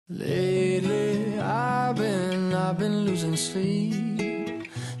Lately, I've been losing sleep,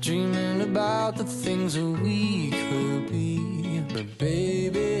 dreaming about the things that we could be. But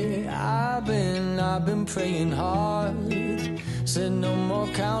baby, I've been praying hard. Said no more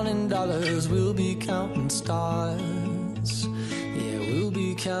counting dollars, we'll be counting stars. Yeah, we'll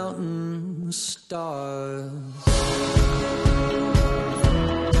be counting stars.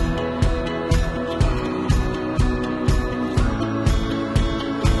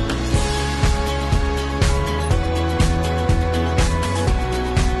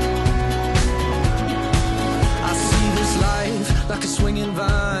 Like a swinging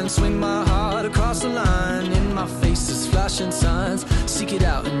vine, swing my heart across the line. In my face is flashing signs. Seek it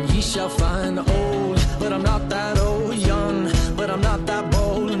out and ye shall find. Old, but I'm not that old. Young, but I'm not that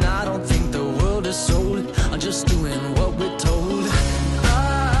bold. And I don't think the world is sold. I'm just doing what we're told.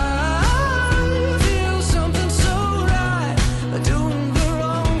 I feel something so right, doing the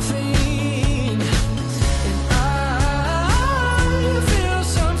wrong thing. And I feel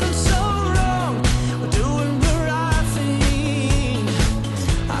something so wrong, doing the right thing.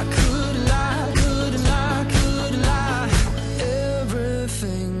 I could lie, couldn't lie, couldn't lie.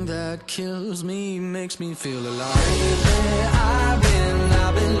 Everything that kills me makes me feel alive. Lately, I've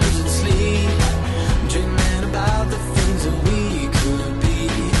been losing sleep, dreaming about the things that we could be.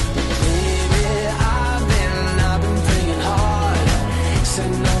 Baby, I've been praying hard.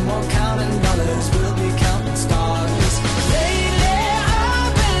 Said no more counting dollars, we'll be counting stars. Lately,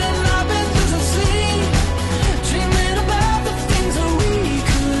 I've been losing sleep, dreaming about the things that we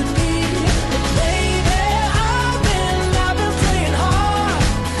could be. Baby, I've been praying hard.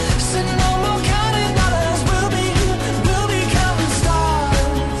 Said no more counting dollars, we'll be counting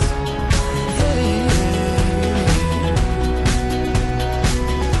stars. Hey.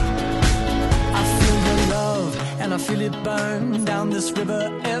 I feel your love and I feel it burn down this river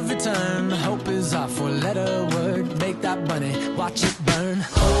every turn. Hope is our four-letter word. Make that money, watch it burn.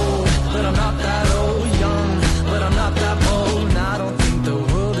 Old, but I'm not that old. Young, but I'm not that bold. And I don't think the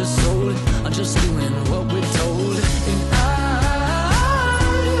world is sold. I'm just doing what we're told. And I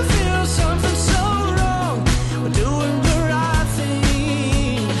feel something so wrong. We're doing the right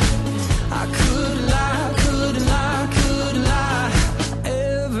thing. I could lie, couldn't lie, couldn't lie.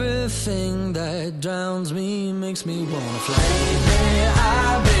 Everything that drowns me makes me wanna fly. Lately,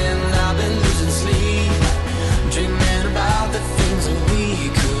 I've been losing sleep, dreaming about the things that we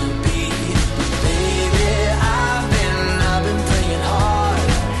could be. Baby, I've been praying hard.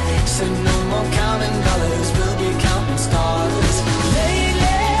 Said no more counting dollars, we'll be counting stars.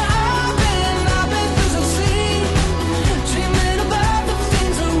 Lately, I've been losing sleep, dreaming about the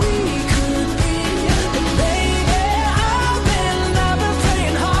things that we could be. But baby, I've been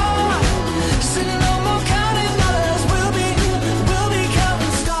praying hard. Said no more counting dollars, we'll be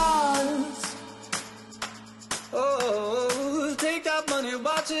counting stars. Oh, take that money,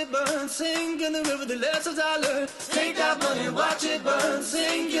 watch it burn, sink in the river, the lessons I learned. Take that money, watch it burn,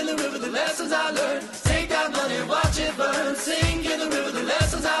 sink in the river, the lessons I learned. Take that money, watch it burn, sink in the river, the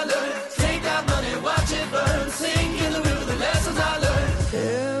lessons I learned. Take that money, watch it burn, sink in the river, the lessons I learned.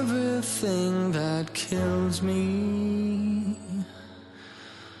 Everything that kills me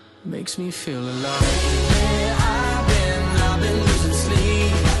makes me feel alive. Yeah, I've been losing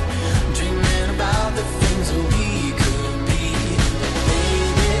sleep, dreaming about the things that we could be.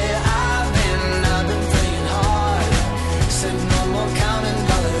 Baby, I've been praying hard. Said no more counting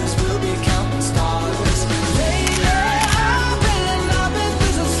dollars, we'll be counting stars. Lately, I've been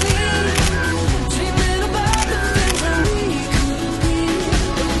losing sleep, dreaming about the things that we could be.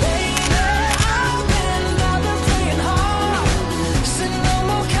 Baby, I've been praying hard. Said no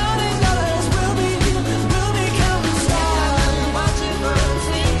more counting dollars, we'll be counting stars. Watch it burn,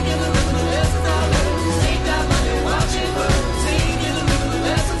 sing in the river, the lessons I learned. Take that money, watch it burn, sing in the river, the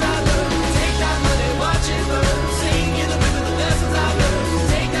lessons I learned. Take that money, watch it burn, sing in the river, the lessons I learned.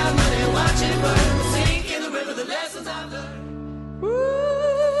 Take that money, watch it burn, sing in the river, the lessons I learned.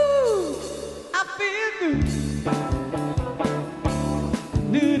 Ooh, I feel good.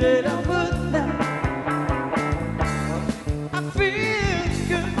 Knew that I would now. I feel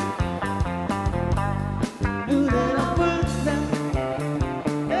good. Knew that I would now.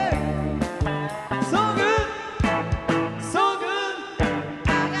 Hey, so good, so good. I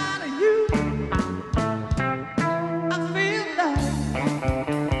got you. I feel like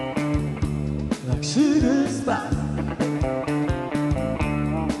sugar spice.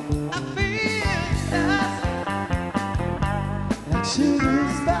 I feel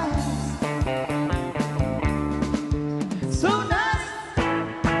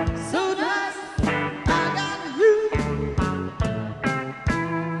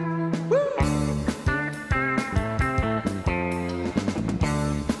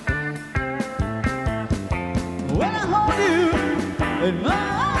in my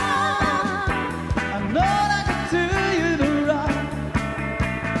arms. I know I can do you the right.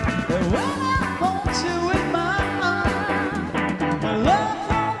 And when I hold you in my arms, my love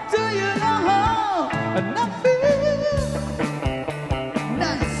won't do you no harm. And I feel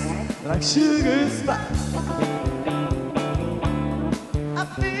nice like sugar spice. I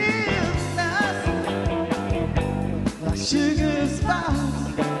feel nice like sugar spice.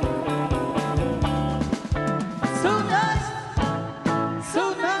 So nice, so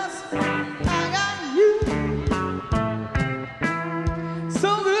nice, I got you.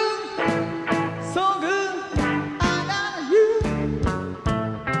 So good, I got you.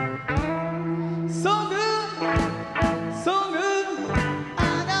 So good, I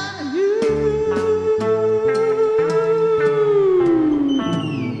got you.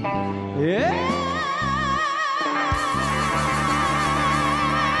 Yeah.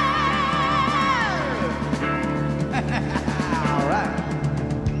 All right.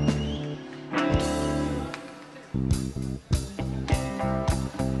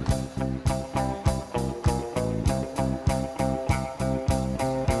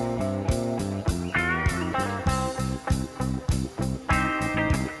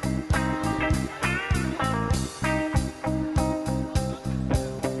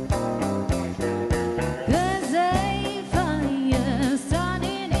 There's a fire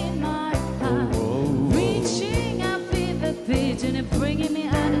starting in my heart, reaching a fever pitch and it's bringing me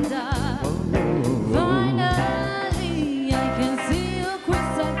out of dark. Finally, I can see you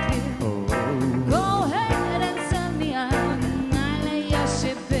crystal clear. Go ahead and send me out, and I'll lay your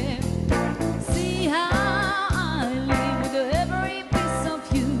ship in. See how I live with every piece of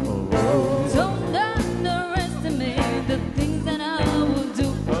you. Don't underestimate the things that I will do.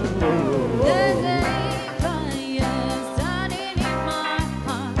 There's a fire starting in my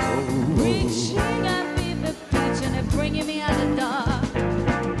heart, reaching a fever pitch and it's bringing me out of dark.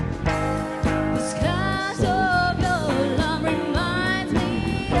 The skies of your love reminds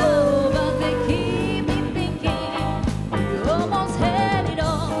me of us. They keep me thinking we almost had it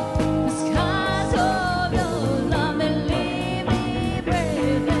all. The skies of your love, they leave me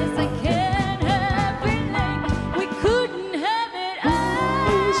breathless. I can't help feeling we couldn't have it all.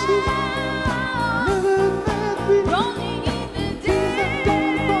 Rolling in the deep,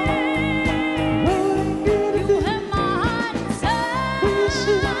 you have my heart inside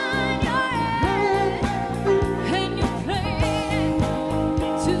your head, and you play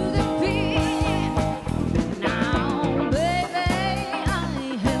to the beat. Now, baby, I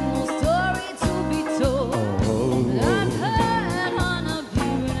have no story to be told. I've heard one of you,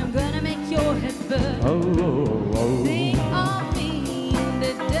 and I'm gonna make your head burn. Think of me in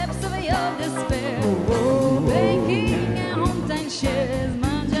the depths of your despair. Baking and hometown shares,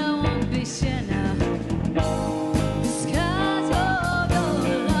 mind you won't be share now. The skies of your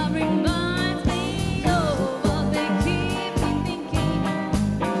love reminds me of what they keep me thinking.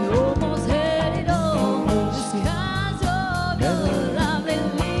 We almost had it all. The skies of your love, they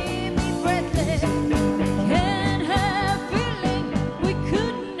leave me breathless. Can't help feeling we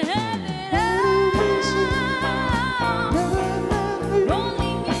couldn't have it all.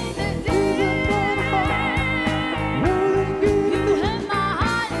 Rolling in the deep, you have my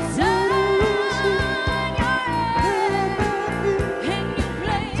heart inside your head, and you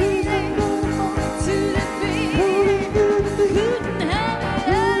play to the beat. Couldn't have it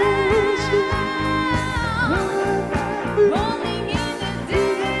all. Rolling in the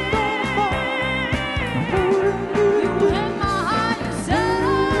deep, you have my heart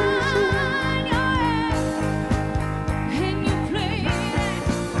inside your head, and you play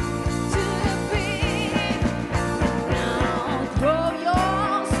to the beat. Now throw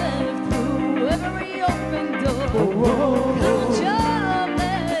yourself through every open door. Count your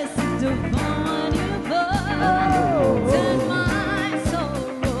blessings to find you both. Turn my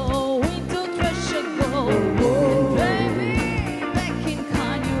sorrow into treasure gold. Play me back in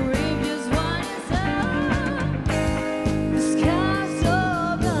kind, you reap just what you sow. The skies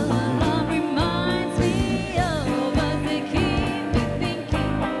of the love reminds me of us. They keep me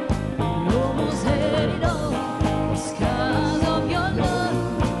thinking we almost had it all. The skies of your love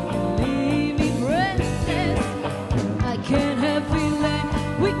leave me breathless. I can't help feeling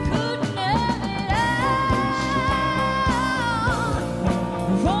we couldn't have it all.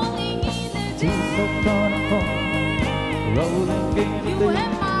 Rolling in the deep, Rolling in you the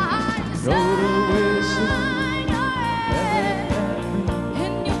have my heart Roll inside away, your head,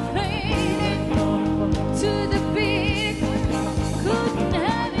 and you played it to the beat. Couldn't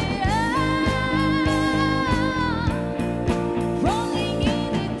have it all. Rolling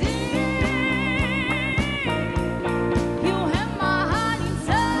in the deep, you have my heart.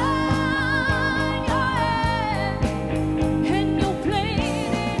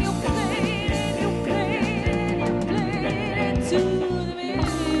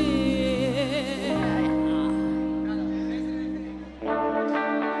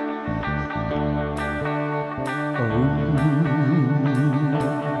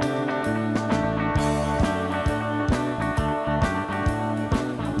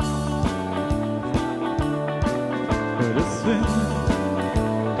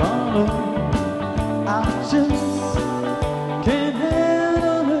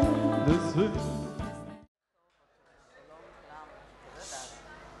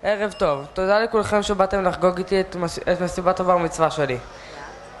 ערב טוב, תודה לכולכם שבאתם לחגוג איתי את מסיבת הבר מצווה שלי.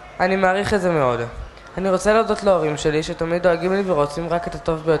 אני מעריך את זה מאוד. אני רוצה להודות להורים שלי שתמיד דואגים לי ורוצים רק את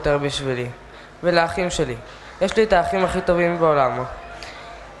הטוב ביותר בשבילי. ולאחים שלי. יש לי את האחים הכי טובים בעולם.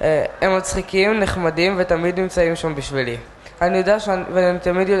 הם מצחיקים, נחמדים ותמיד נמצאים שם בשבילי. ואני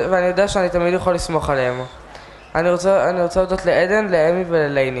יודע שאני תמיד יכול לסמוך עליהם. אני רוצה להודות לעדן, לאמי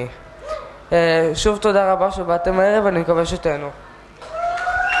וללייני. שוב תודה רבה שבאתם הערב, אני מקווה שתהנו.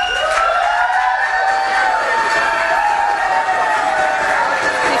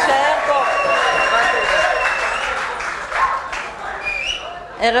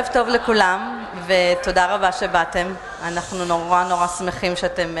 ערב טוב לכולם, ותודה רבה שבאתם. אנחנו נורא שמחים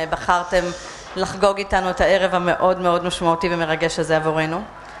שאתם בחרתם לחגוג איתנו את הערב המאוד מאוד משמעותי ומרגש הזה עבורנו.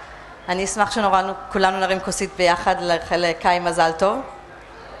 אני אשמח כולנו נרים כוסית ביחד לקאי מזל טוב.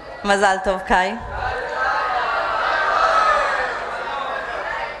 מזל טוב קאי.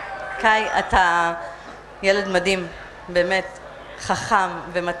 קאי, אתה ילד מדהים, באמת חכם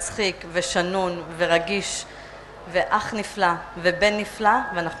ומצחיק ושנון ורגיש. ואח נפלא ובן נפלא,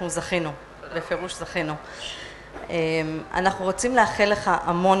 ואנחנו זכינו, בפירוש זכינו. אנחנו רוצים לאחל לך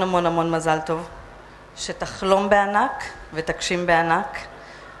המון מזל טוב, שתחלום בענק ותגשים בענק,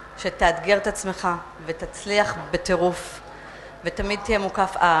 שתאתגר את עצמך ותצליח בטירוף, ותמיד תהיה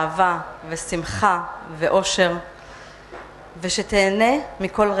מוקף אהבה ושמחה ואושר, ושתהנה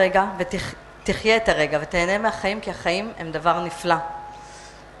מכל רגע ותחיה את הרגע ותהנה מהחיים, כי החיים הם דבר נפלא.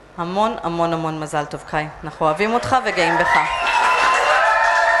 המון מזל טוב קאי, אנחנו אוהבים אותך וגאים בך.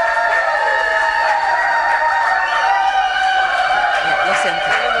 לא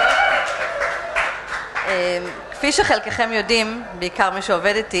סיימתי. כפי שחלקכם יודעים, בעיקר מי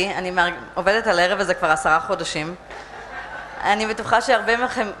שעובד איתי, אני עובדת על הערב הזה כבר 10 חודשים. אני בטוחה שהרבה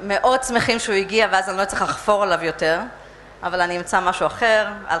מכם מאוד שמחים שהוא הגיע ואז אני לא צריך לחפור עליו יותר, אבל אני אמצא משהו אחר,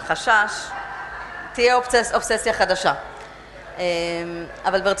 על חשש, תהיה אובססיה חדשה.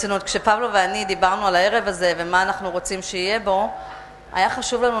 אבל ברצינות, כשפבלו ואני דיברנו על הערב הזה ומה אנחנו רוצים שיהיה בו, היה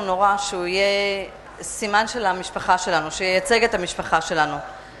חשוב לנו נורא שהוא יהיה סימן של המשפחה שלנו, שייצג את המשפחה שלנו,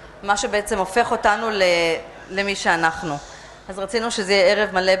 מה שבעצם הופך אותנו למי שאנחנו. אז רצינו שזה יהיה ערב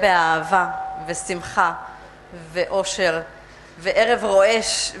מלא באהבה ושמחה ואושר וערב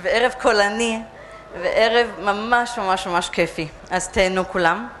רועש וערב קולני וערב ממש כיפי. אז תהנו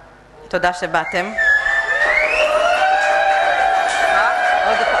כולם, תודה שבאתם.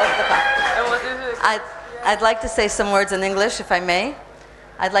 I'd like to say some words in English, if I may.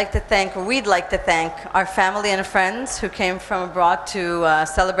 We'd like to thank our family and friends who came from abroad to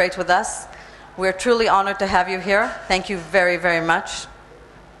celebrate with us. We're truly honored to have you here. Thank you very much.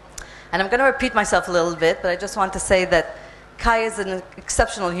 And I'm going to repeat myself a little bit, but I just want to say that Kai is an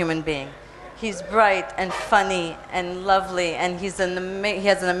exceptional human being. He's bright and funny and lovely, and he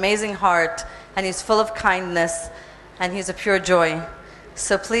has an amazing heart, and he's full of kindness, and he's a pure joy.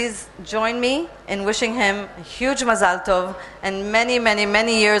 So please join me in wishing him a huge Mazal Tov and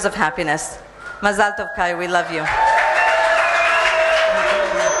many years of happiness. Mazal Tov, Kai, we love you.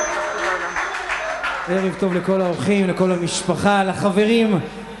 ערב טוב לכל האורחים, לכל המשפחה, לחברים.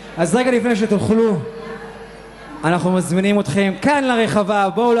 אז רגע לפני שתאכלו, אנחנו מזמינים אתכם כאן לרחבה,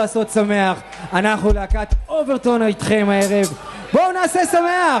 בואו לעשות שמח. אנחנו להקת אוברטון איתכם הערב. בואו נעשה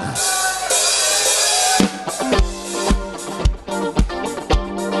שמח!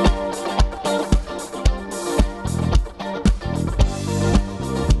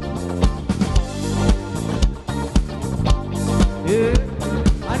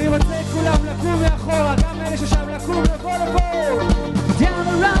 אני רוצה את כולם לקום מאחורה, גם אלה ששם לקום לבוא לפה. Down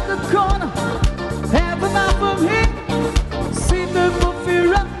around the corner, half a mile from here, see the buffet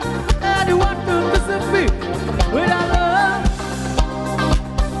run, and you want to disappear without love.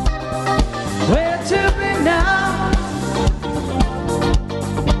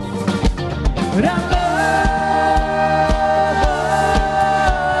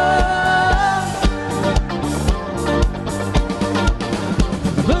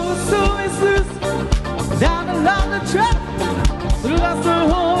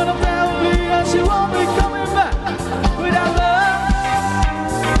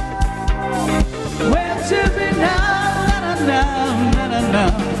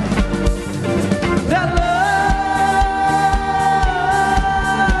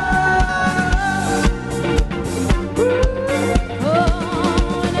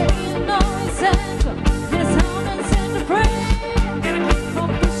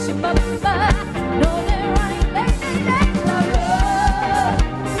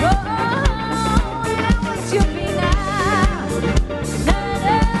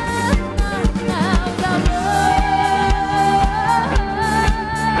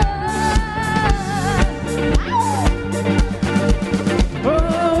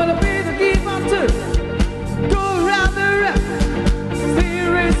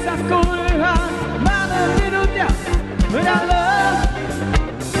 going on, not a little doubt, without love.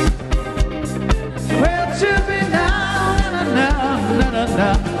 Where to be now, na na na na na.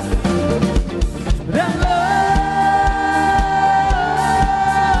 Without love.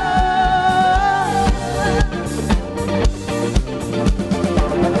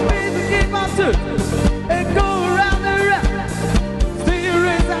 Baby, keep on to and go around and round. Stay a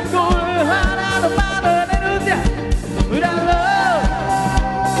race and go hard out of my little doubt. Without love.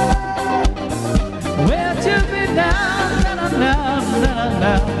 Where to be now, na na na na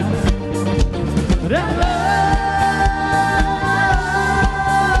na. Without love.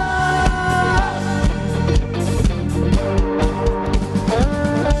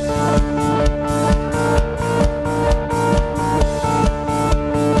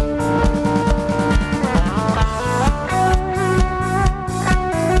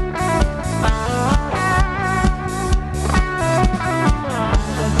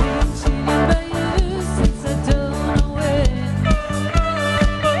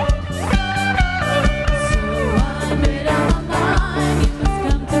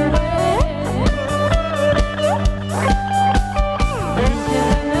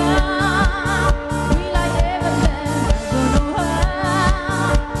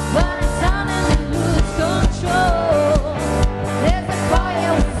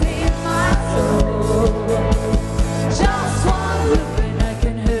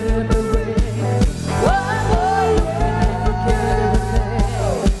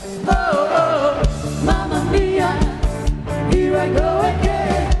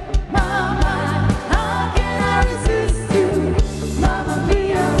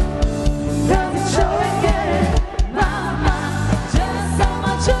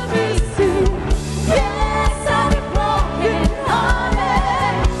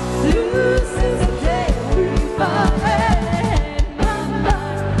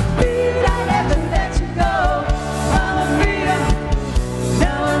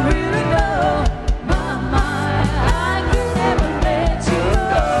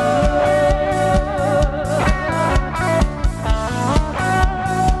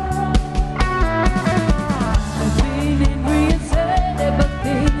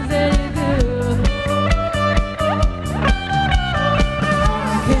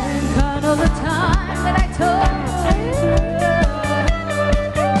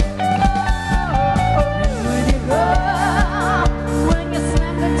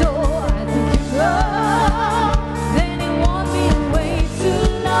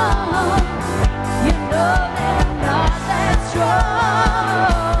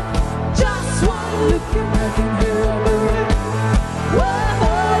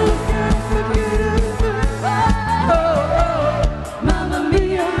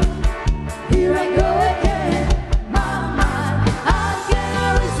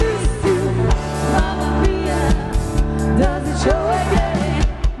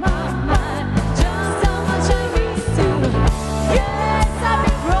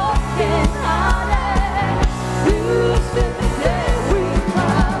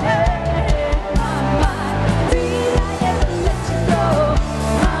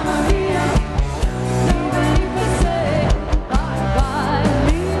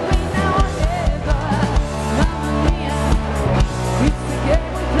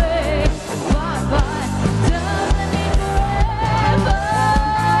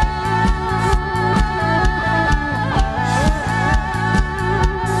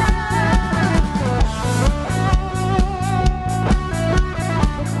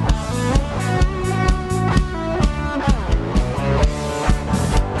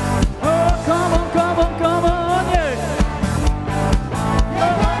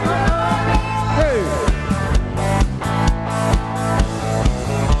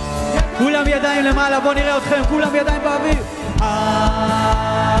 ידיים למעלה, בואו נראה אתכם, כולם ידיים באוויר.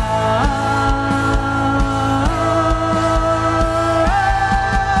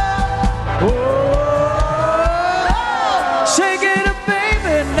 Shake it up,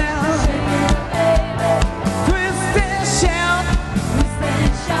 baby, now. Twist and shout.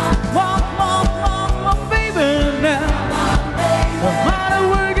 Walk, walk, walk, walk, baby, now. How to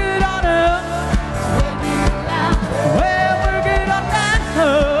work it on up. Well, work it on now.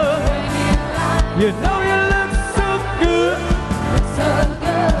 You know you look so good.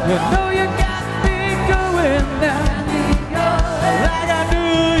 You know you got me going now. Like I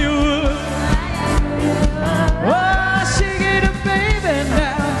knew you would. Oh, shake it up, baby,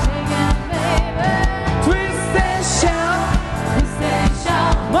 now. Twist and shout.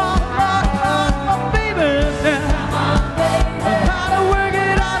 Walk, walk, walk, walk, baby, now. How to work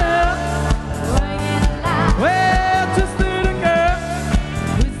it on up. Well, just do the girl.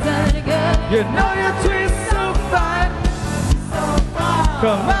 You know you twist so fine.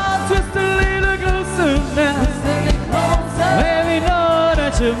 Come on, twist a little closer now. Let me know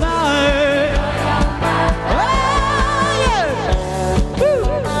that you're mine. Oh, yeah. Woo.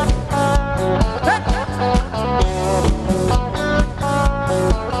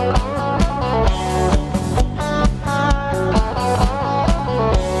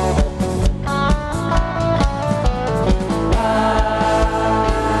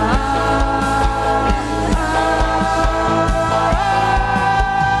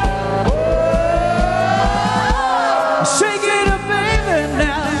 Shake it up, baby,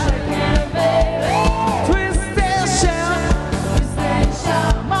 now. Twist and shout.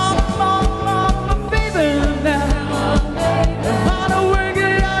 Mama, baby, now. Wanna work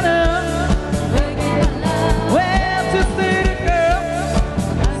it on her. Well, twist it, girl.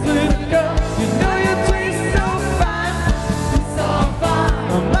 Twist it, girl. You know you twist so fine.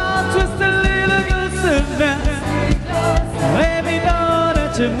 Mama, twist a little closer now. Let me know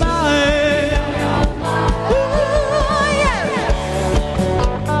that you're mine.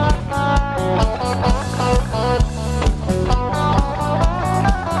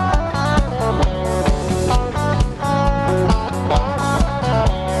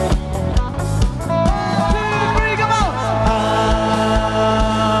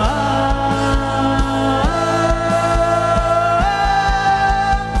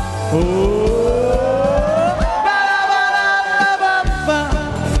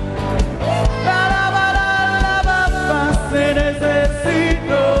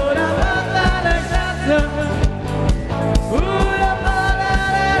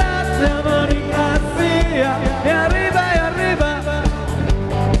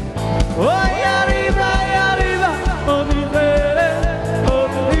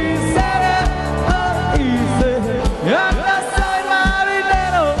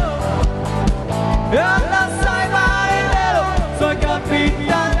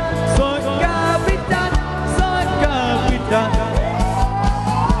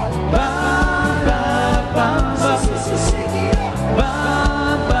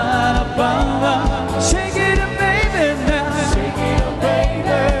 Shake it up, baby, now.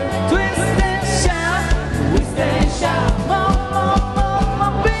 Twist and shout. Mama,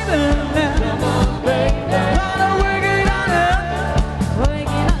 baby, now. Wanna work it on her.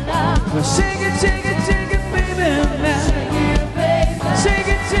 Shake it, shake it, shake it, baby, now. Shake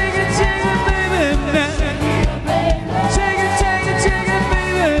it, shake it, shake it, baby, now. Shake it, shake it, shake it,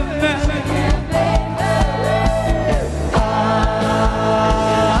 baby, now.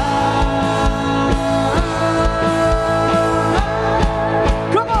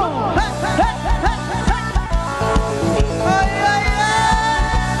 Come on! Hey, hey, hey, hey. Oh, yeah, yeah.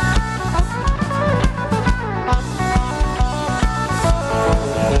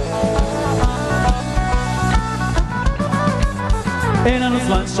 אין לנו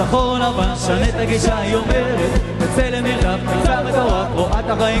זמן שחור לבן, שנה את הגישה, היא אומרת תצא למרחב, תמצא מטורף, רואה את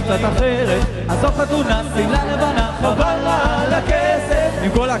החיים קצת אחרת. עזוב חתונה, שמלה לבנה, חבל לה על הכסף.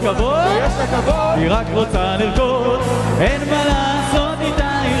 עם כל הכבוד, יש לה כבוד, היא רק רוצה לרקוד. אין מה לעשות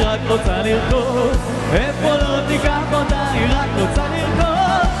איתה, היא רק רוצה לרקוד. איפה לא תיקח אותה, היא רק רוצה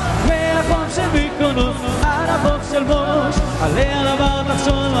לרקוד. מהחוף של מיקונוס, על החוף של מוש, עליה לבר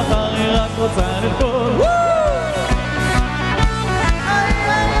תחשון מחר, היא רק רוצה לרקוד.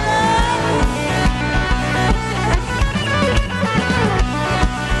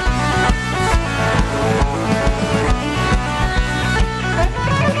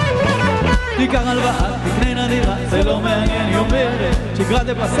 תיקח הלוואה, תקנה נדירה, זה לא מעניין, היא אומרת שגרה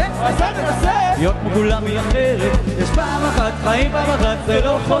זה פסה, להיות כמו כולם היא אחרת. יש פעם אחת, חיים פעם אחת, זה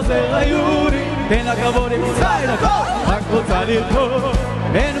לא חוזר היהודי. תן לה כבוד, היא רוצה את הכל, רק רוצה לרקוד.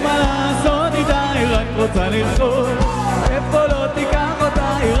 אין מה לעשות איתה, היא רק רוצה לרקוד. איפה לא תיקח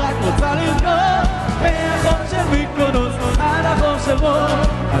אותה, היא רק רוצה לרקוד. מהחוף של מיקונוס, על החוף של מור,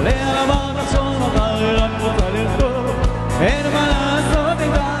 עליה לבר תחשון מחר, היא רק רוצה לרקוד. אין מה לעשות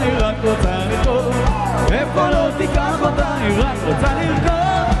איתה, היא רק רוצה לרקוד. איפה לא תיקח אותה, היא רק רוצה לרקוד.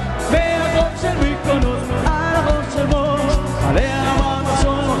 מהחוף של מיקונוס, על החוף של מור, עליה לבר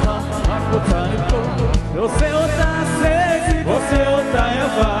תחשון מחר, רק רוצה לרקוד. ועושה אותה סקסית, עושה אותה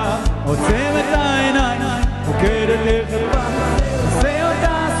יפה, עוצם את העיניים, מוקדת לחרפה. עושה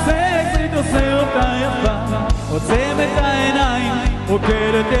אותה סקסית, עושה אותה יפה, עוצם את העיניים,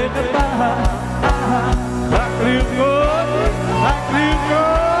 מוקדת לחרפה. רק לרקוד, רק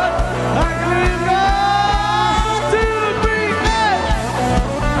לרקוד, רק לרקוד, to the beat, hey!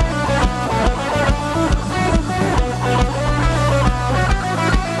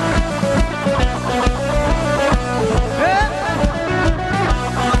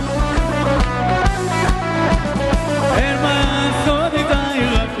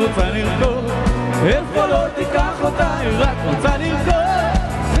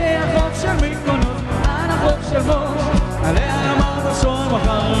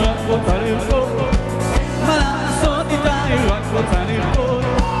 רוצה לרקוד. מה לעשות איתה, היא רק רוצה לרקוד.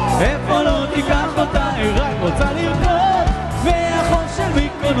 איפה לא תיקח אותה, היא רק רוצה לרקוד. מהחוף של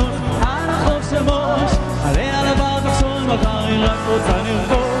מיקונוס, על החוף של מוש, עליה לבר תחשול מחר, היא רק רוצה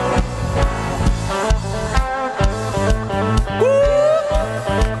לרקוד.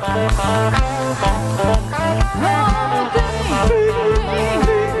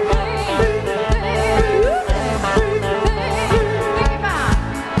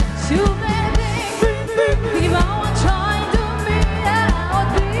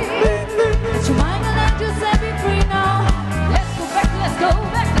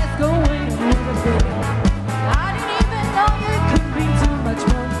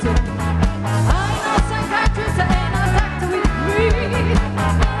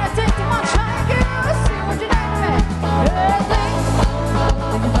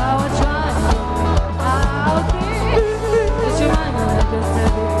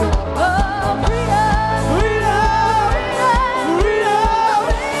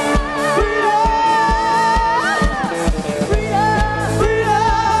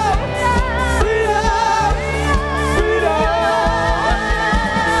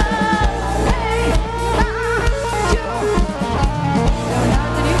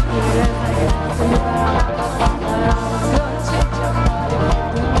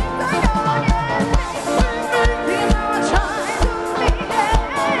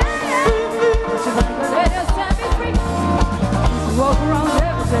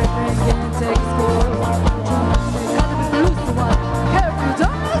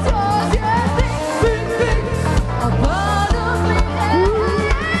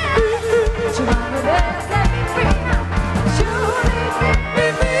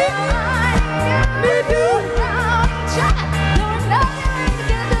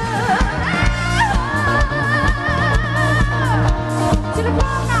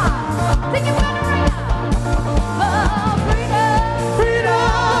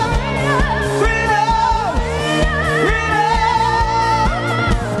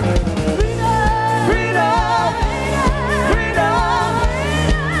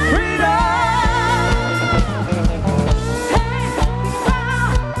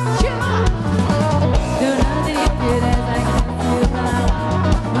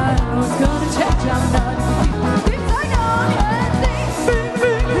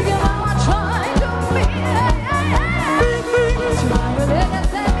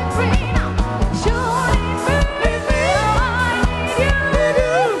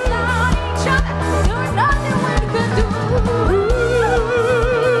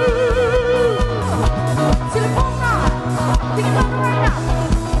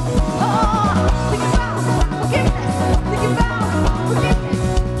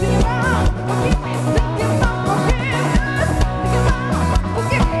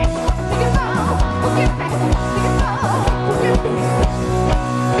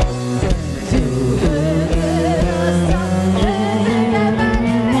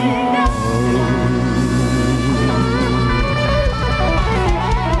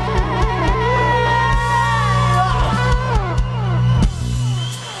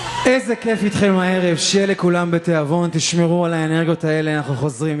 איזה כיף איתכם הערב, שיהיה לכולם בתיאבון, תשמרו על האנרגיות האלה, אנחנו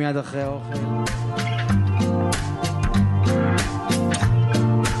חוזרים מיד אחרי האוכל.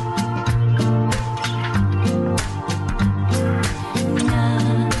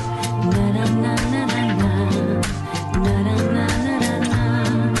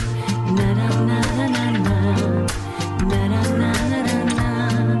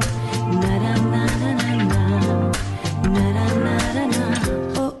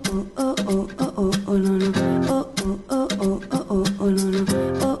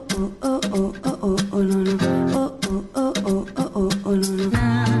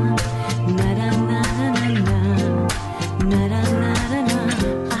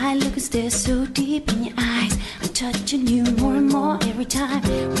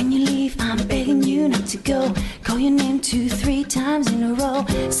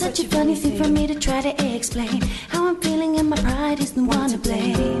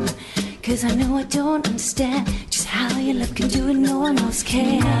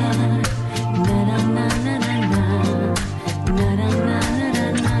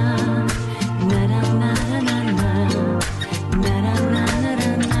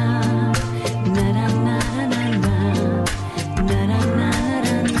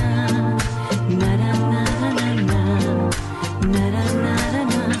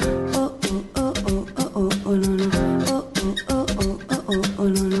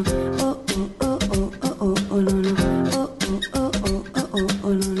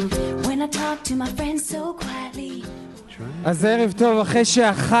 When I talk to my friends so quiet אז ערב טוב, אחרי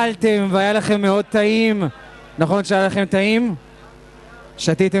שאכלתם והיה לכם מאוד טעים, נכון שהיה לכם טעים?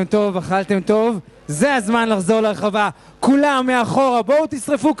 שתיתם טוב, אכלתם טוב? זה הזמן לחזור לרחבה. כולם מאחורה, בואו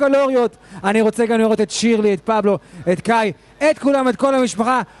תשרפו קלוריות. אני רוצה גם לראות את שירלי, את פבלו, את קאי, את כולם, את כל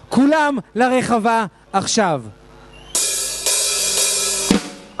המשפחה. כולם לרחבה עכשיו.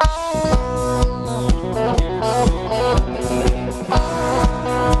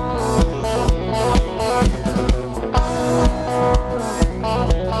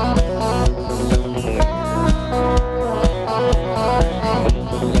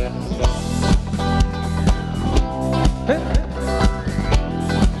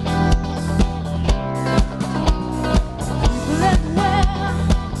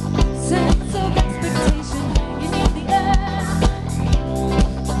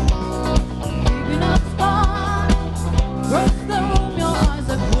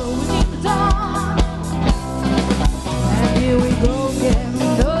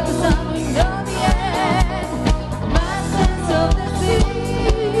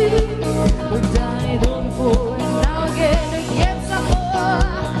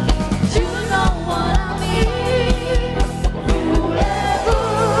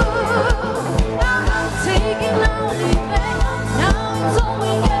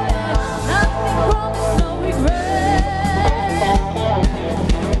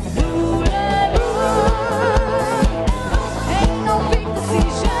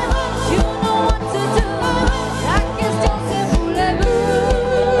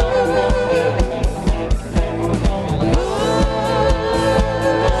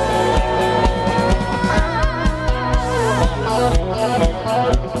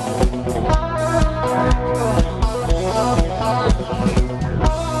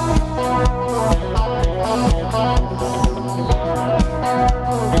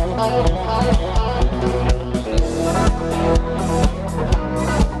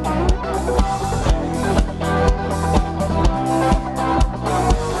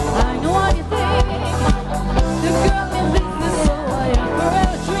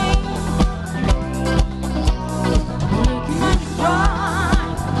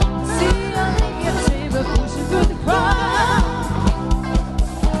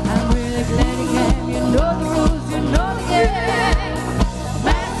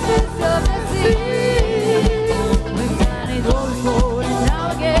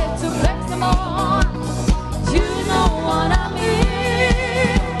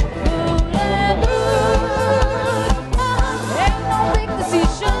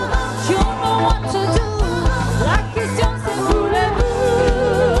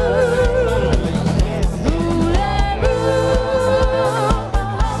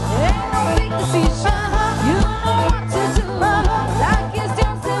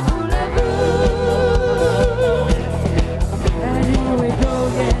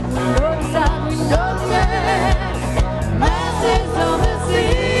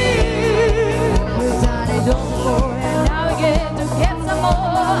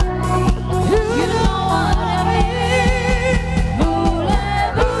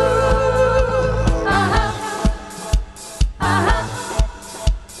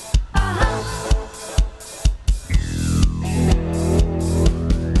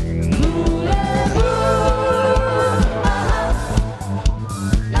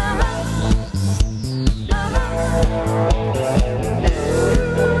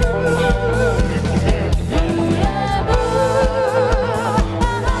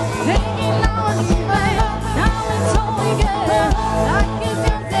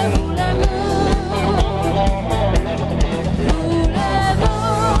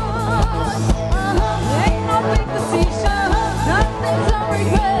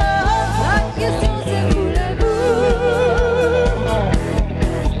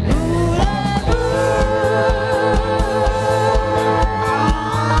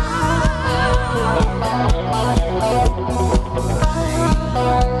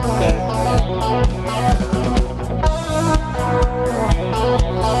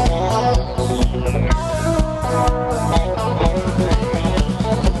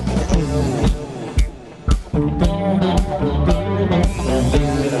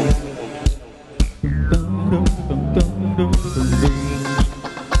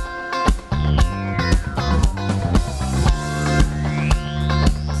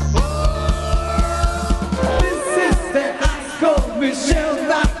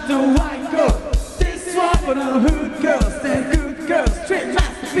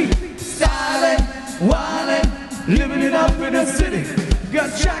 living it up in the city.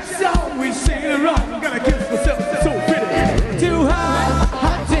 Got jacks on, we sing it right. Gotta kiss myself, it's so pretty. Too high,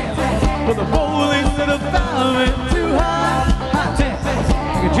 hot damn, for the police to the firemen. Too high,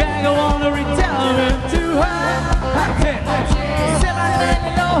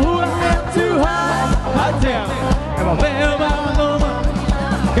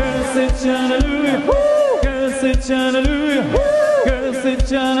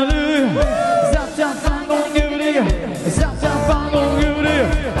 say hallelujah. Zap zap bang gon' give it to you. Zap zap bang gon' give it to you.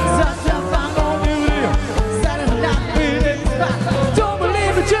 Zap zap bang gon' give it to you. Saturday night feeling fine. Don't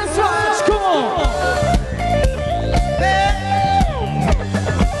believe it, just watch. Come on.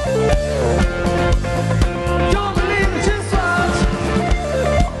 Don't believe it, just watch.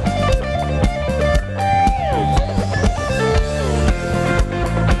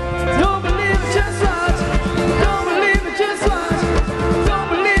 Don't believe it, just watch. Don't believe it, just watch. Don't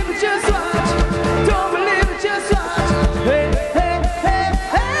believe it, just watch. Don't believe it, just watch. Hey, hey, hey,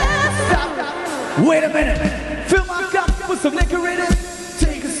 hey, stop. Wait a minute. Fill my cup with some liquor in it.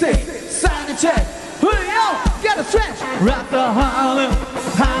 Take a sip, sign the check. Hey, yo, get a stretch. Right to Harlem,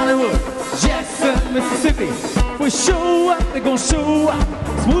 Hollywood, Jackson, Mississippi. We show up, they gon' show up.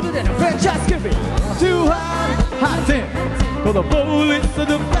 Smoother than a franchise skippy. Too hot, hot damn. For the police of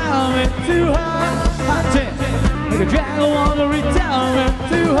the fireman. Too hot, hot damn. Make a dragon wanna retirement.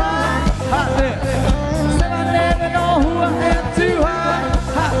 Too hot, hot damn. Said I never know who I am. Too hot,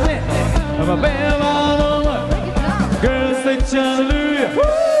 hot damn. I'm a bam all over. Girls say hallelujah.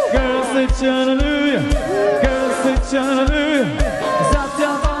 Girls say hallelujah. Girls say hallelujah. Zap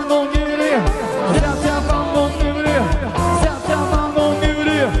zap I'm gon' give it to you. Zap zap I'm gon' give it to you. Zap zap I'm gon' give it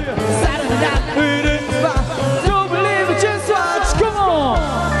to you. Saturday night feeling fine. Don't believe it, just watch. Come on.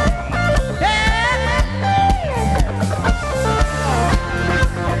 Yeah.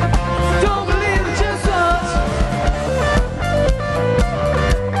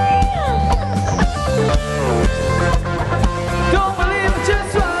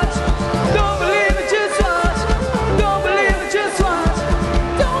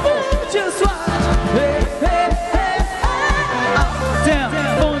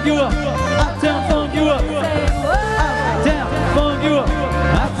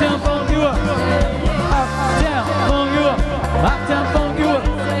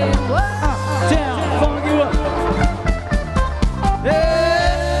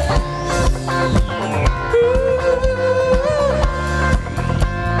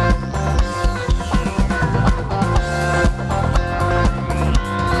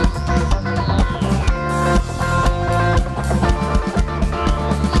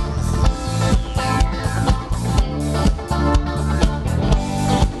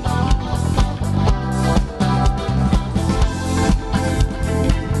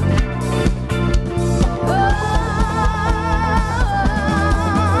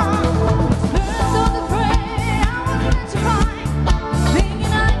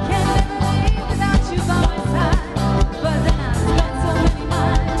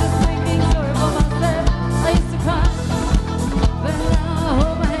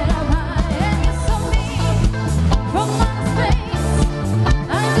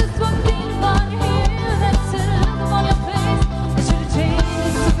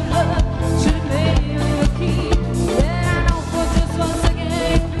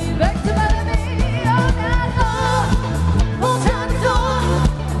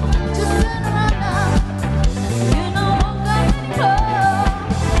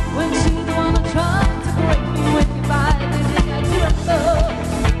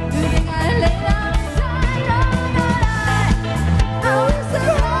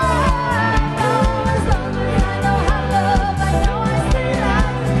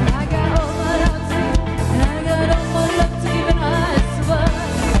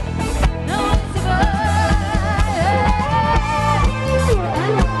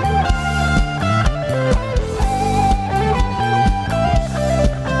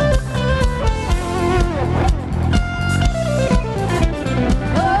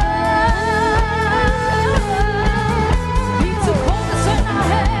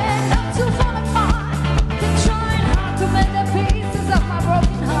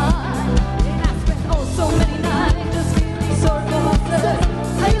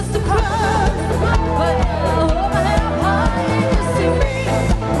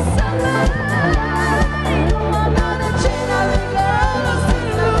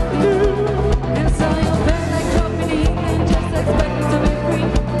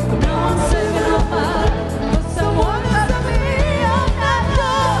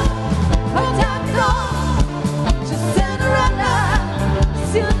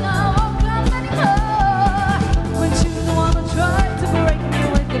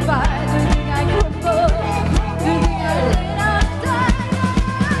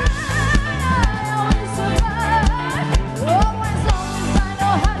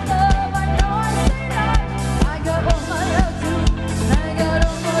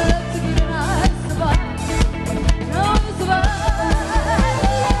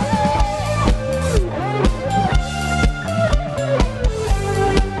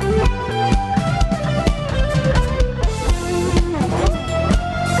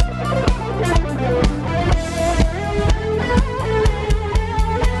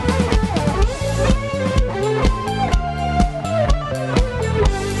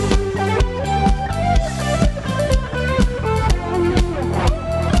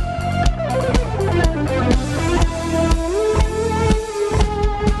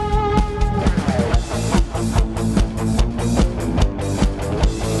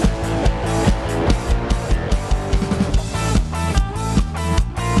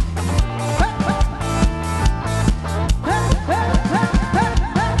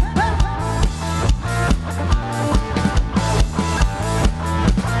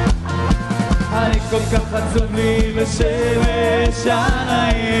 כל כך עצוב לי בשמש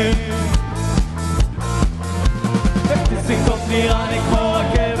הנעיר וסיכות נראה לי כמו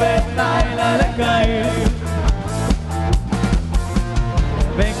רכבת לילה לקהיר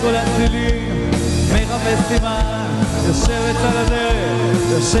בין כל הצילים מחפש סימן יושבת על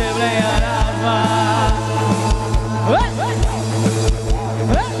הדרך, יושב ליד האדמה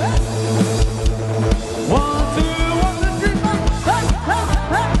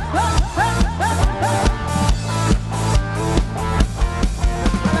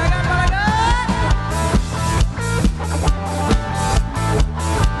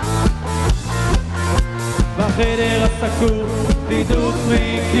בחדר הסגור, בידוק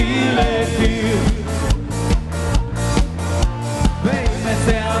מקיר לקיר ואם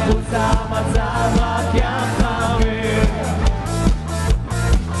אצא החוצה המצב רק יחמיר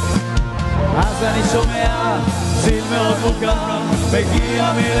אז אני שומע ציל מאוד מורכב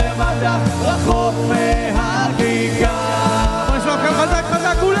מגיע מלמטה רחוק מהכיכר בוא נשמע כאן חזק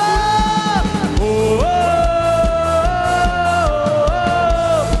חזק כולם!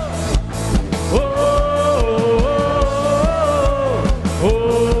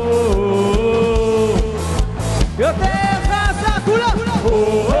 יותר חזק כולם!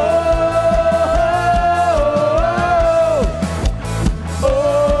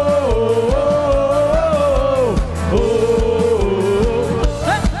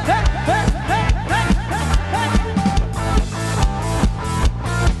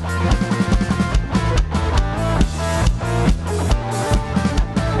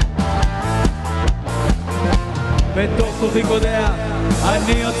 בתוך תוכי קודח,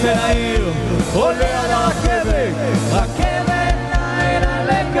 אני יוצא לעיר, עולה על הרכבת, רכבת לילה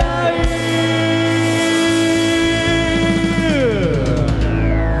לקהיר.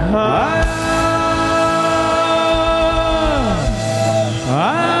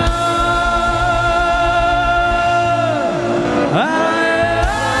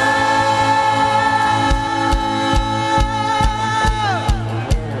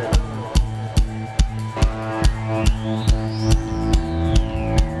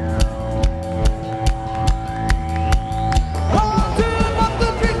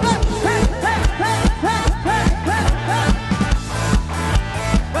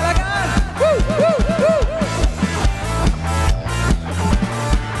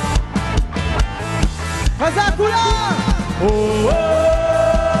 חזק כולם!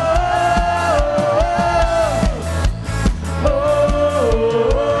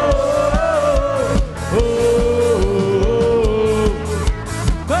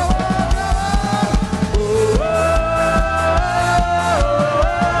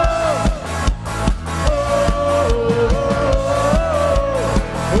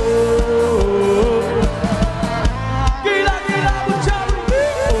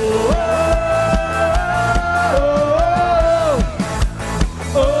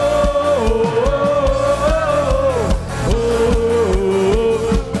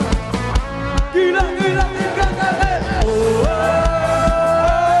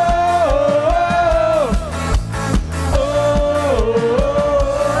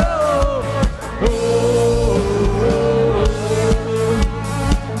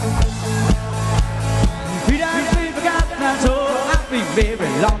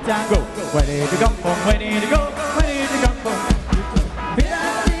 Long time ago, where did you come from? Where did you go? Where did you come from? Did I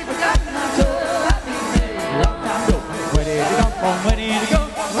be forgotten? I'm so happy. Long time ago, where did you come from? Where did you go?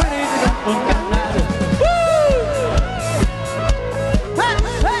 Where did you come from? Canada. Woo! Hey,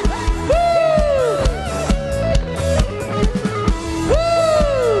 hey, woo! Woo!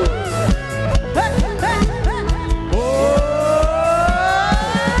 Hey, hey, hey! Oh!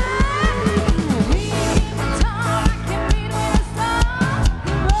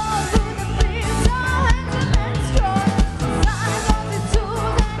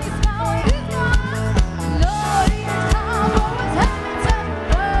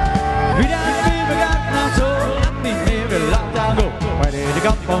 Where did you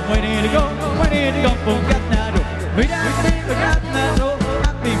come from? Where did you go? Where did you come from? Canada. We don't be forgotten at all.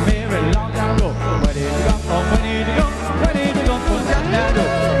 I've been here a long time ago. Where did you come from? Where did you go? Where did you come from? Canada.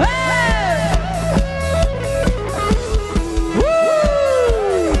 Hey! Woo!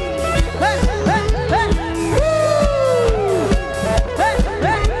 Hey, hey, hey! Woo! Hey,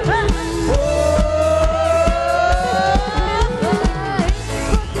 hey, hey!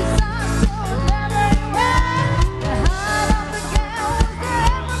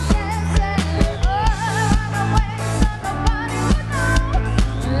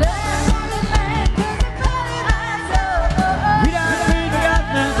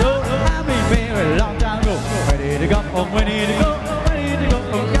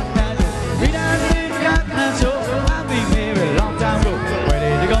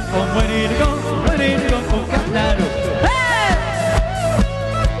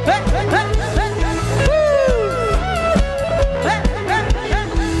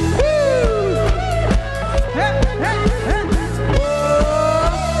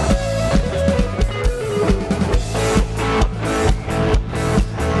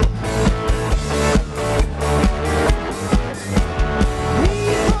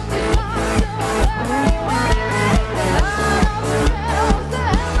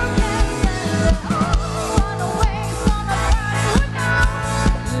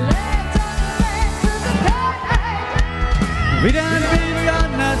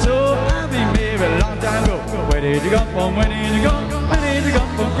 did you come from? Where did you go? Where did you come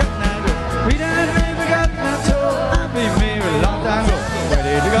from? We didn't never got my toe. I've been here a long time ago. Where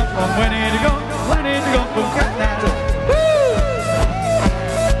did you come from? Where did you go? Where did you come from?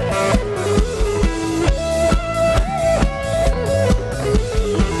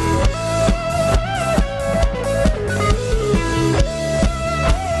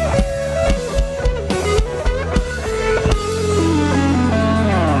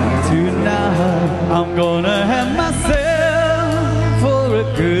 I'm gonna have myself for a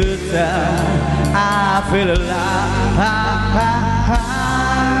good time. I feel alive,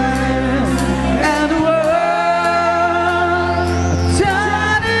 and the world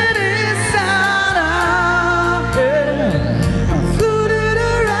turning inside out. Yeah. Floating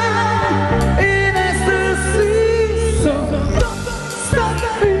around in ecstasy. So don't stop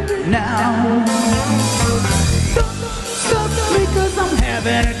me now. Don't stop me 'cause I'm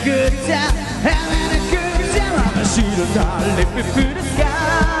having a good time. Having a good time, I'm a shooter, darling, lift me through the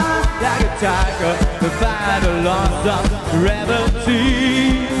sky like a tiger, to find a lost of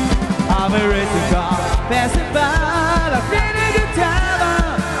gravity. I'm a racing car, passing by, I'm feeling a good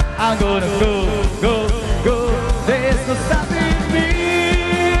time. I'm gonna go, there's no stopping me.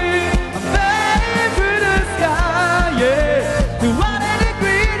 I'm flying through the sky, yeah, to 100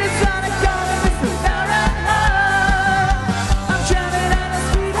 degrees, it's trying to call me Mr. Fahrenheit. I'm traveling at the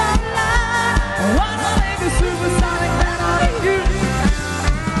speed of light. I wanna make a supersonic man out of you.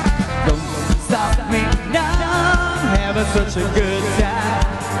 Don't stop me now. I'm having such a good time.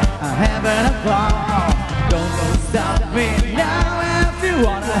 I'm having a ball. Don't stop me now. If you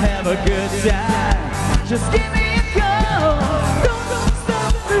wanna have a good time, just give me a call. Don't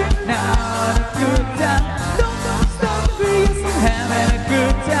stop me now. I'm having a good time. Don't stop me. Yes, I'm having a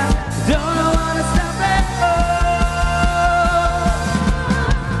good time. Don't wanna stop me.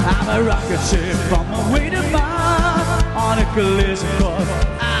 I'm a rocket ship on my way to Mars, on a collision course.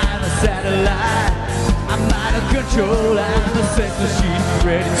 I'm a satellite. I'm out of control. I'm a sex machine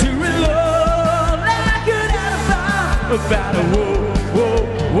ready to reload. Like an animal about to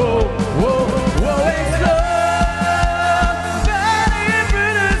explode. Burning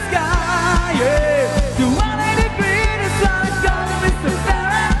through the sky, yeah. To 180 degrees, it's like a gun, Mr.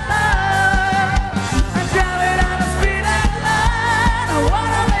 Fahrenheit. I'm driving at the speed of light. I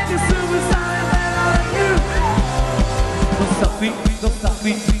wanna make a supersonic man out of you. Don't stop me, don't stop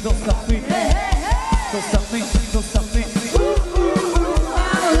me, don't stop me. Don't stop me, don't stop me.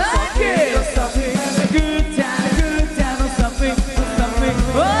 I don't like it. Don't stop me. Good time, don't stop me, don't stop me.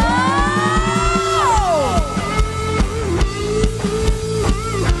 Oh!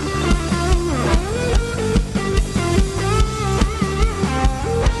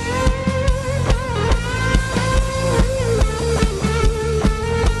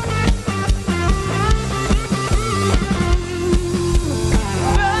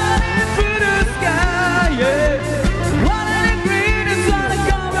 Burning through the sky, yeah. 100 degrees, it's gonna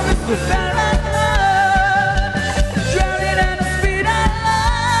come with Mr. Fahrenheit. Drowning at the speed of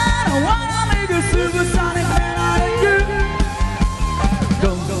light. I wanna make a supersonic man out of you.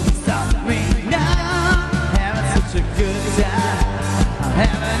 Don't stop me now. Having such a good time. I'm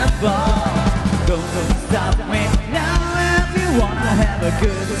having a ball. Don't stop me now. If you wanna have a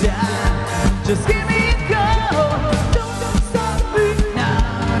good time, just give me a call. Don't stop me now.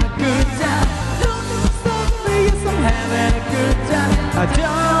 I'm having a good time. Don't stop me. Yes, I'm having a good time. I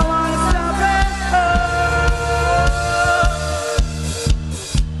don't wanna stop it.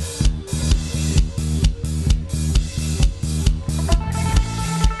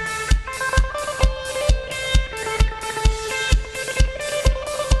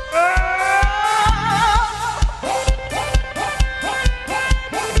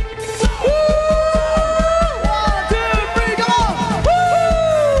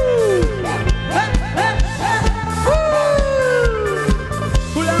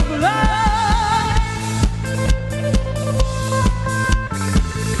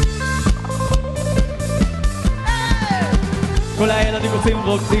 כל הילדים רוצים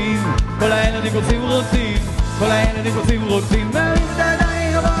רוקדים, כל הילדים רוצים רוקדים, כל הילדים רוצים רוקדים, מרים את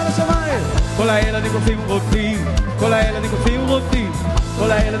הידיים עבר לשמיים. כל הילדים רוצים רוקדים, כל הילדים רוצים רוקדים,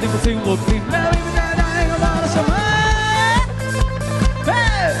 כל הילדים רוצים רוקדים, מרים את הידיים עבר לשמיים.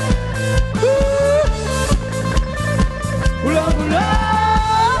 כולם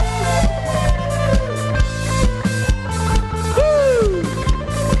כולם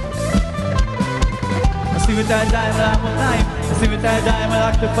שים את הידיים על המותניים, שים את הידיים על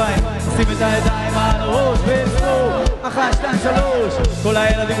הכתפיים, שים את הידיים על הראש ולספור 1, 2, 3. כל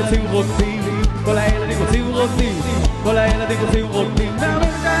הילדים רוצים רוקדים, כל הילדים רוצים רוקדים, כל הילדים רוצים רוקדים, נרים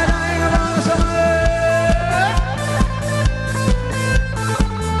את הידיים על השמיים.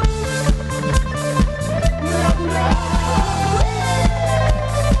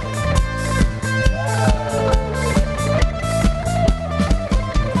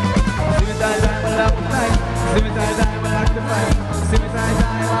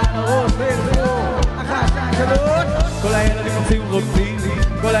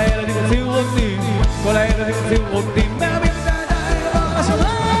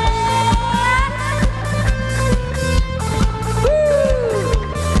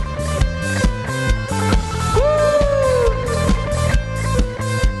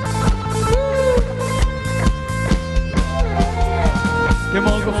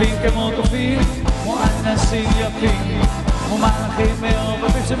 כמו קופים, כמו אנשים יפים, כמו מלאכים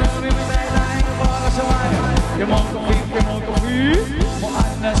מעורבבים שמרימים את הידיים גבוה לשמיים. כמו קופים, כמו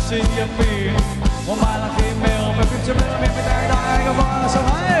אנשים יפים, כמו מלאכים מעורבבים שמרימים את הידיים גבוה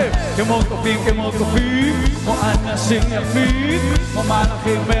לשמיים. כמו קופים, כמו אנשים יפים, כמו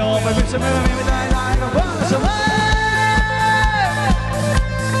מלאכים מעורבבים שמרימים את הידיים גבוה לשמיים.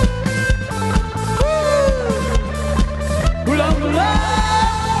 כולם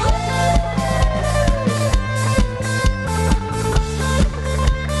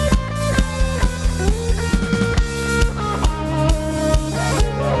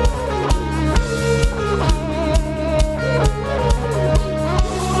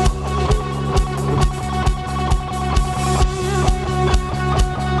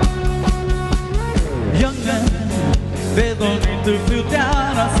they don't need to feel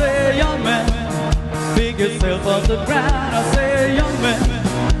down. I say, young man, pick yourself off the ground. I say, young man,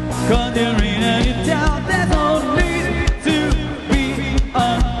 cause you're in any doubt. There's no need to be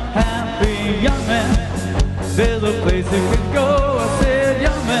unhappy, young man. There's a place you can go. I said,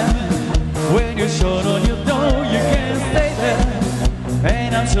 young man, when you're short on your dough, you can stay there.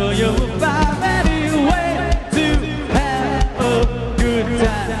 And I'm sure you will find any way to have a good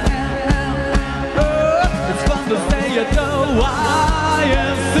time. It's fun to stay at the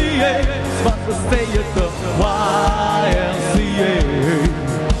YMCA. It's fun to stay at the YMCA.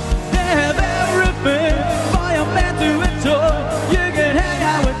 They have everything for your man to enjoy. You can hang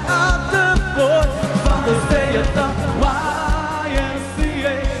out with other boys. It's fun to stay at the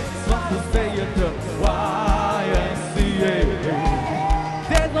YMCA. It's fun to stay at the YMCA.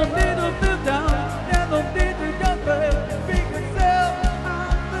 There's no need to feel down. There's no need to go back. Pick yourself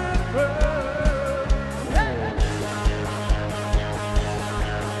out the road.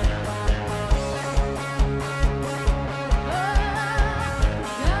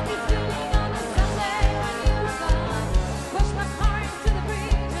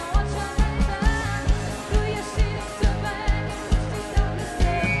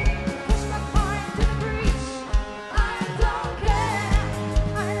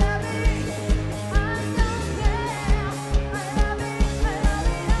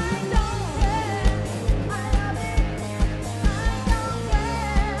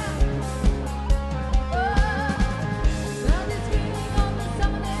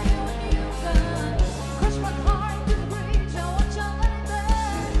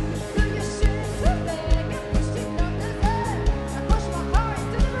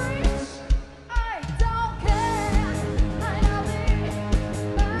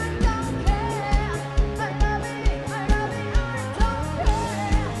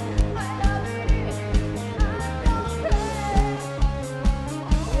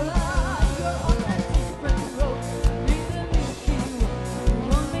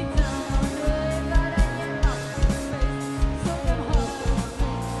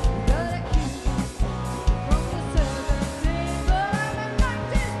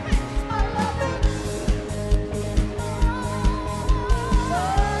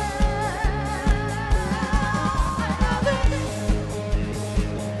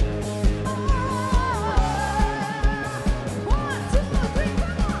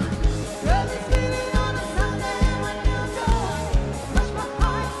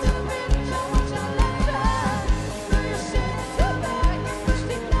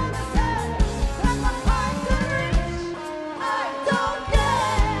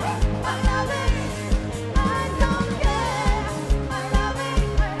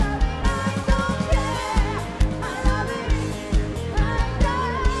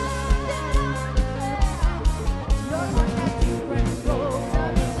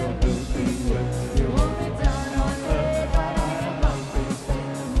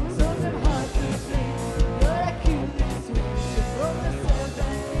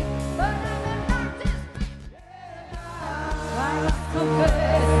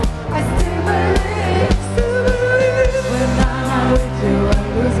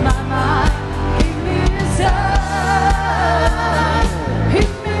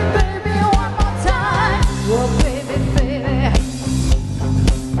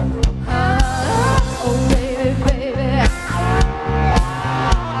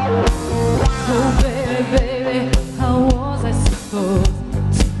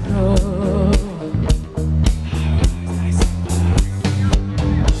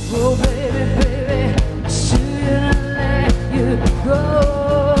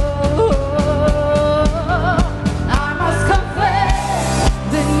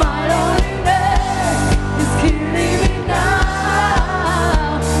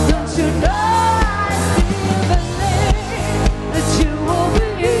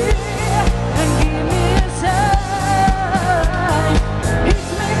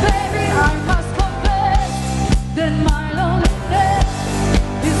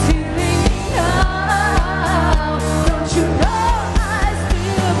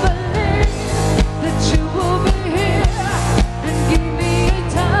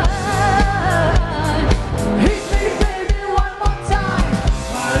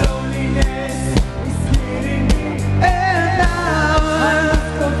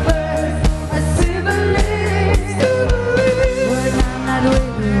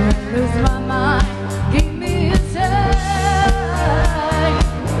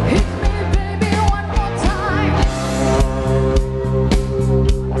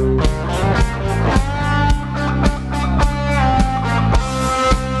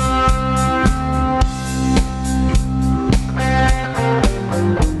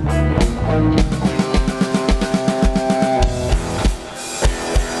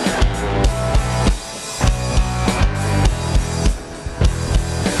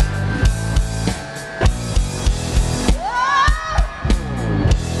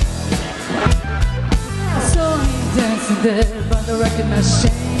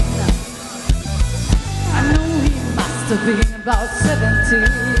 After being about 17,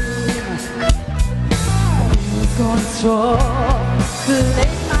 he was going strong. The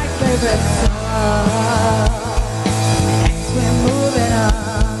late night favorite song. Next we're moving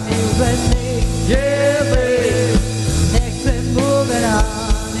on, you with me. Yeah, babe. Next we're moving on,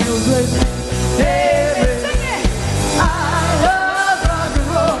 you with me. Hey, babe. I love rock and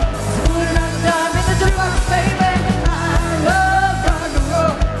roll. So put it on time in the jukebox, baby. I love rock and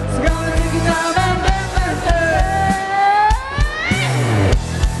roll. So gonna take it down and dance and dance.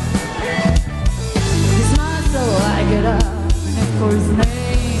 He smiles so I get up and look for his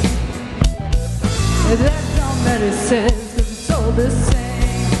name. That's not medicine, 'cause it's all the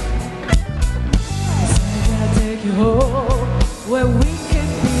same. He said, can I take you home where we can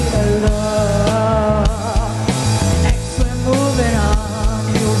be alone? Next we're moving on,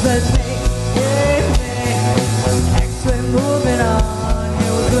 you with me, yeah, me. Next we're moving on,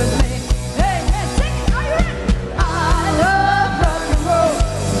 you with me. Hey, hey, sing it, are you ready? I love rock and roll.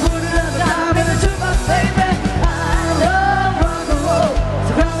 Put it on time in the jukebox, baby. I love rock and roll.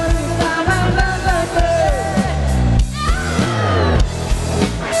 So come on, take it down and dance like me.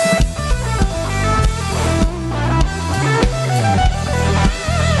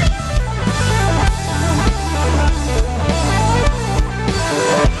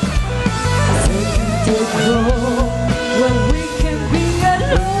 When we can be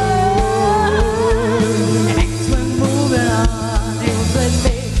alone. Next we're moving on, you with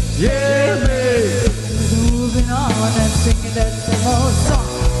me. Yeah, babe. Moving on and singing that same old song.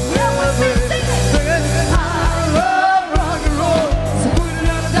 Yeah, we're singing. I love rock and roll. So put it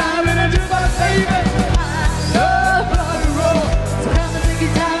on time in the jukebox, baby. I love rock and roll. So come and take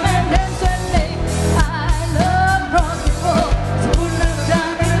your time and dance with me. I love rock and roll. So put it on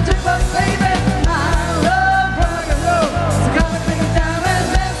time in the jukebox, baby. I love rock and roll. So come and take your time and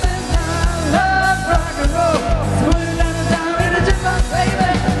dance with me. I love rock and roll. So put it on time in the jukebox,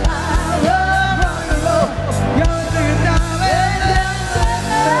 baby. I love rock and roll. Come and take your time and dance with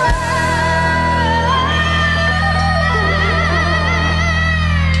me.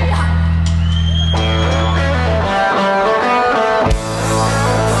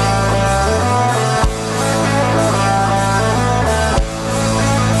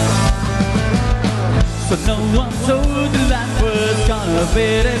 So no one told you life was gonna be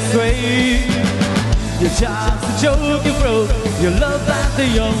this way. Your job's a joke, you broke your love life the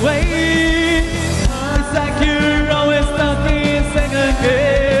young way. It's like you're always stuck in second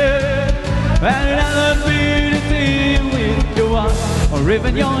gear, and another beauty thing with your one or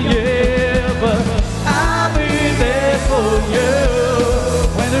even your year. But I'll be there for you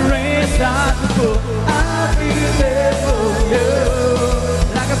when the rain starts to fall. I'll be there for you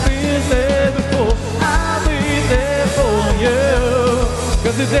like I've been there before. I'll be there for you,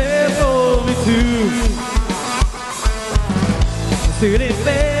 'cause you're there for me too. Still it's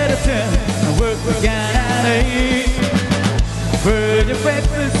better turn and work again at 8. Burn your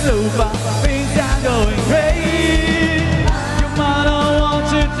breakfast so far, things are going great. Your mother wants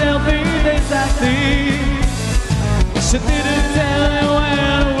to tell me exactly. She didn't tell me when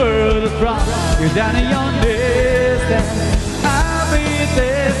the world is rough. You're down in your distance. I'll be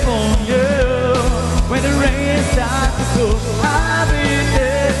there for you when the rain starts to fall. I'll be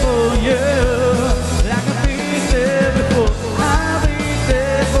there for you like I've been there before. I'll be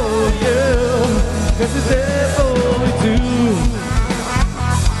there for you 'cause it's there for me too.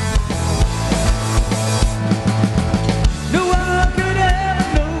 No one could ever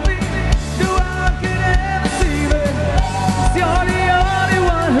know me. No one could ever see me. 'Cause you're the only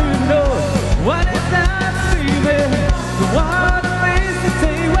one who knows what it's like to be me. The one who is to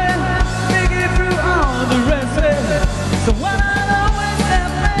take when make it through all the rest of it. So what I'll always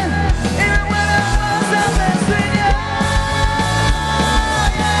have been, even when I was the best with you.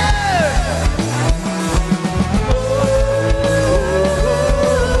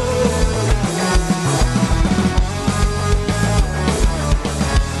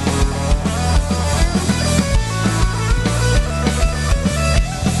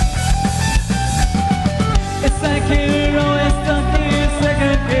 It's like you're always stuck in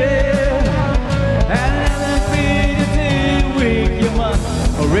second gear, and never feel you till week you must,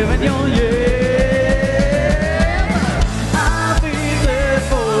 or even your year. I'll be there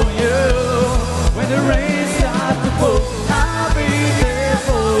for you when the rain starts to fall. I'll be there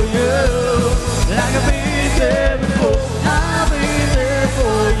for you like I've been there before. I'll be there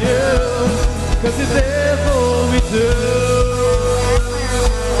for you 'cause you're there for me too.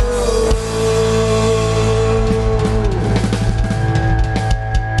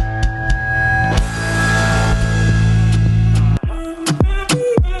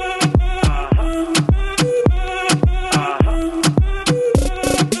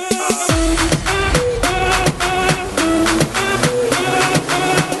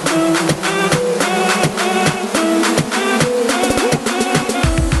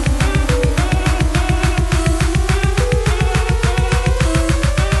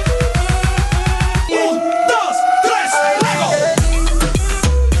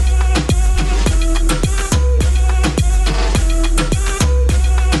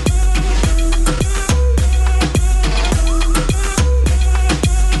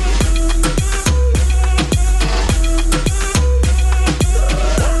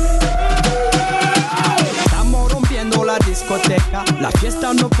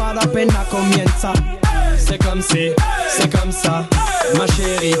 no para pena comienza. C'est comme si, c'est comme ça, ma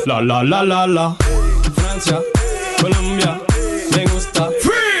chérie. La la la la la. Francia, Colombia, me gusta.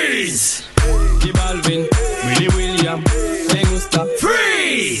 Freeze. Y Balvin, Willy William, me gusta.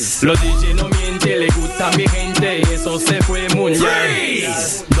 Freeze. Los DJ no mienten, le gusta a mi gente y eso se fue mundial.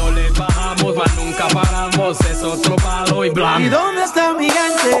 Freeze. No le bajamos, mas nunca paramos, es otro palo y blanco. ¿Y dónde está mi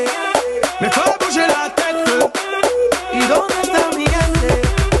gente? Me fue a bouger la tête. ¿Y dónde está mi gente?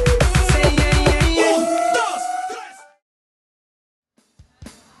 Say yeah, yeah, yeah. 1, 2, 3.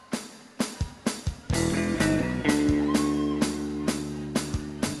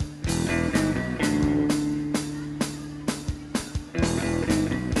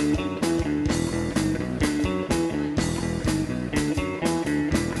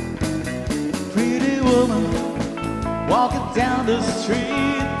 Pretty woman, walking down the street.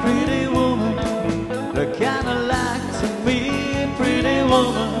 Pretty woman, look kinda like to me. Pretty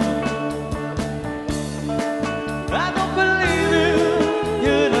woman, I don't believe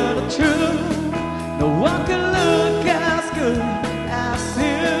you're not the truth. No one can look as good as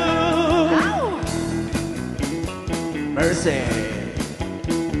you. Mercy.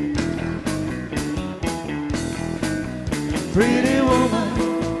 Pretty woman,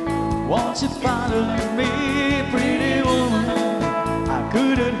 won't you follow me? Pretty woman, I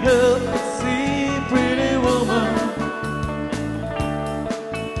couldn't help but see. Pretty woman,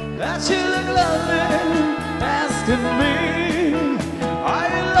 that you look lovely, asking me, are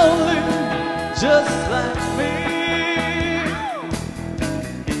you lonely, just like me?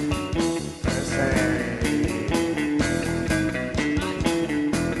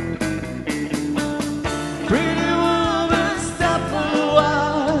 Pretty woman, stop a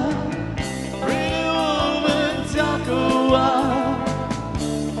while. Pretty woman, talk a while.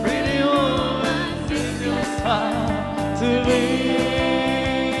 Pretty woman, sing your smile to me.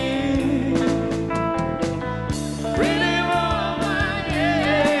 Pretty woman,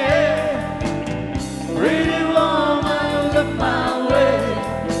 yeah. Pretty woman, look my way.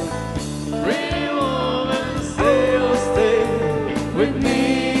 Pretty woman, say you'll stay with me.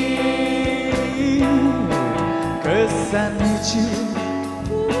 'Cause I need you,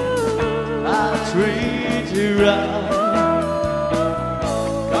 I'll treat you right.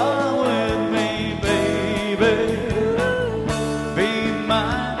 Come with me, baby, be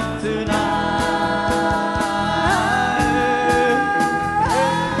mine tonight.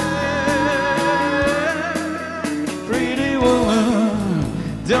 Pretty woman,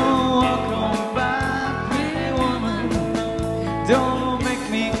 don't walk on by. Pretty woman, don't make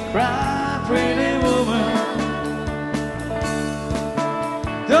me cry. Pretty woman,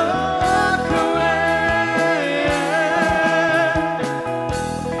 don't walk away.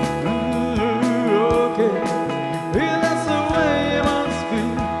 Ooh, okay, yeah, that's the way it must be.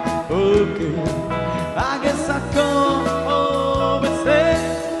 Okay, I guess I'll go home and stay.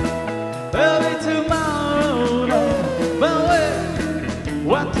 There'll be tomorrow night. But wait,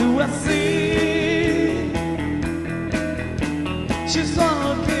 what do I see? She's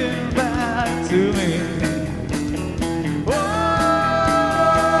walking back to me. Oh,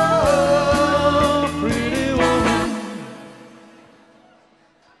 pretty woman.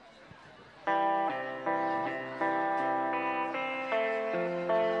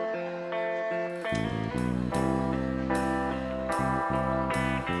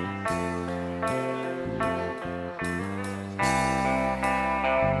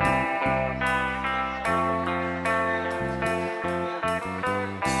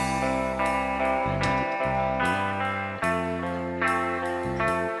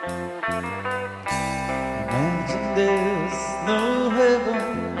 Imagine there's no heaven.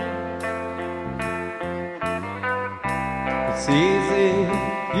 It's easy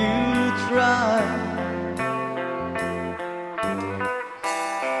if you try.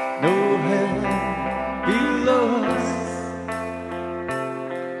 No hell below us,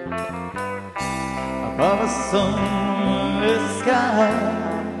 above a sunless sky.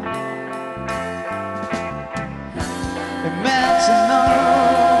 Imagine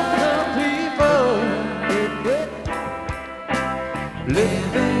all the people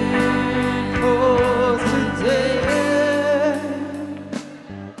living for today.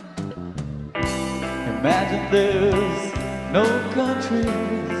 Imagine there's no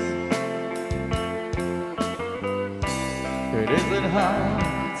countries. It isn't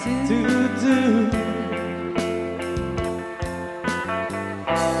hard to do.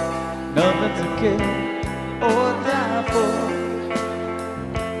 Nothing to get or die for.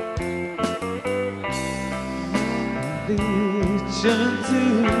 Religion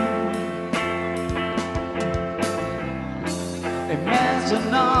too.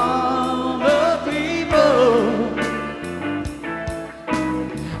 Imagine all the people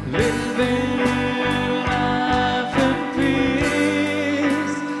living life in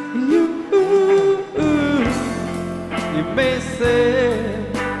peace. You may say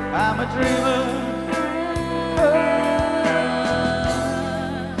I'm a dreamer,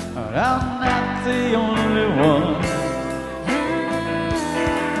 but I'm not the only one.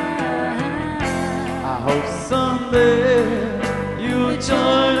 I hope someday you'll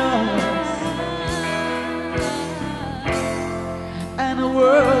join us, and the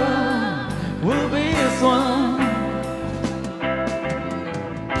world will be as one.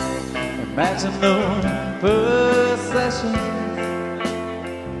 Imagine no possessions.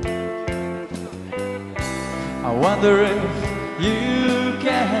 I wonder if you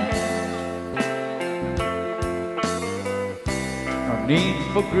can. No need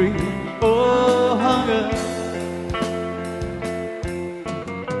for greed or hunger,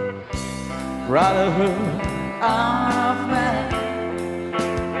 brotherhood of man.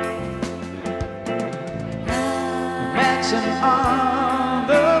 Imagine all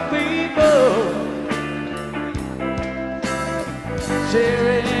the people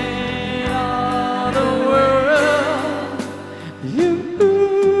sharing all the world.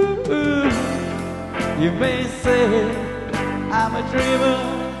 You may say I'm a dreamer,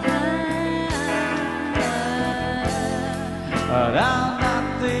 but I'm not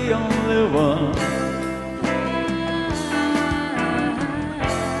the only one.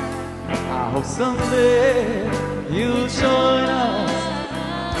 I hope someday you'll join us,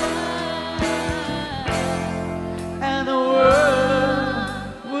 and the world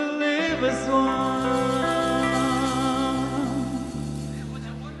will live as one.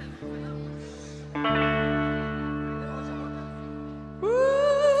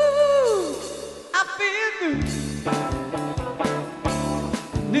 Ooh, I feel good.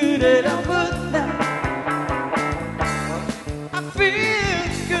 Knew that I would now. I feel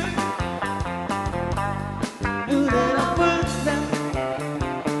good. Knew that I would now.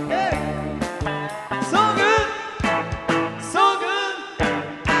 Hey, so good, so good.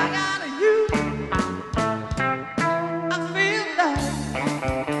 I got you. I feel like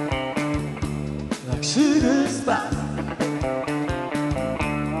sugar spice.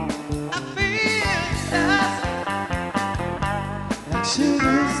 I feel like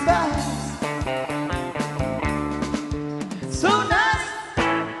sugar spice. So nice,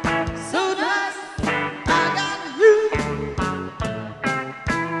 so nice. I got you.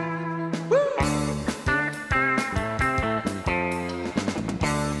 Woo.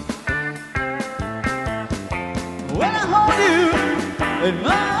 When I hold you in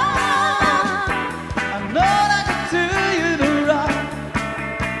my arms, I know that I can do you the right.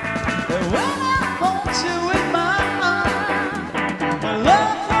 And when I hold you in my arms, my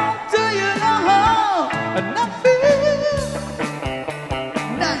love won't do you no harm. And I feel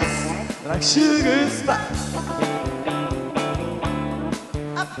nice, like sugar spice.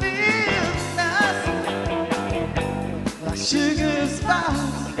 I feel nice, like sugar spice.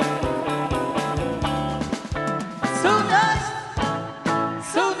 So nice,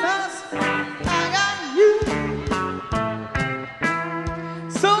 so nice. I got you.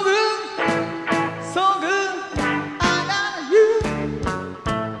 So good, so good. I got you.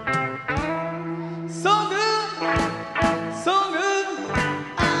 So good, so good.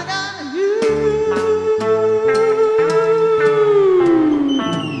 I got you.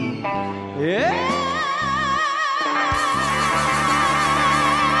 Yeah.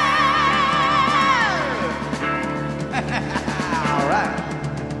 All right.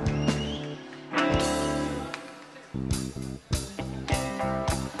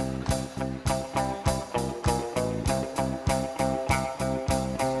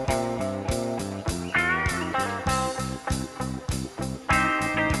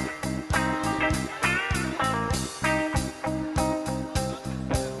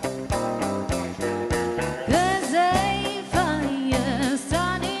 There's a fire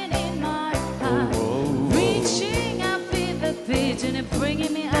starting in my heart, reaching a fever pitch and it's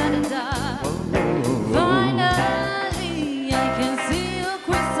bringing me out of dark. Finally, I can see you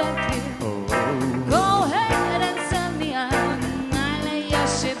crystal clear. Go ahead and send me out, and I'll lay your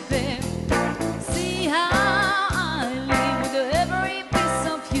ship in. See how I live with every piece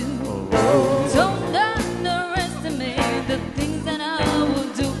of you. Don't underestimate the things that I will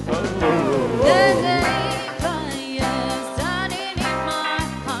do. There's a fire starting in my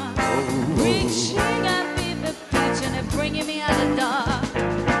heart, reaching a fever pitch and it's bringing me out of dark.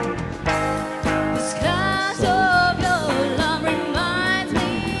 The skies of your love reminds me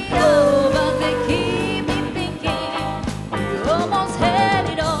of, but they keep me thinking you almost had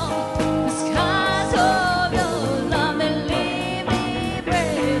it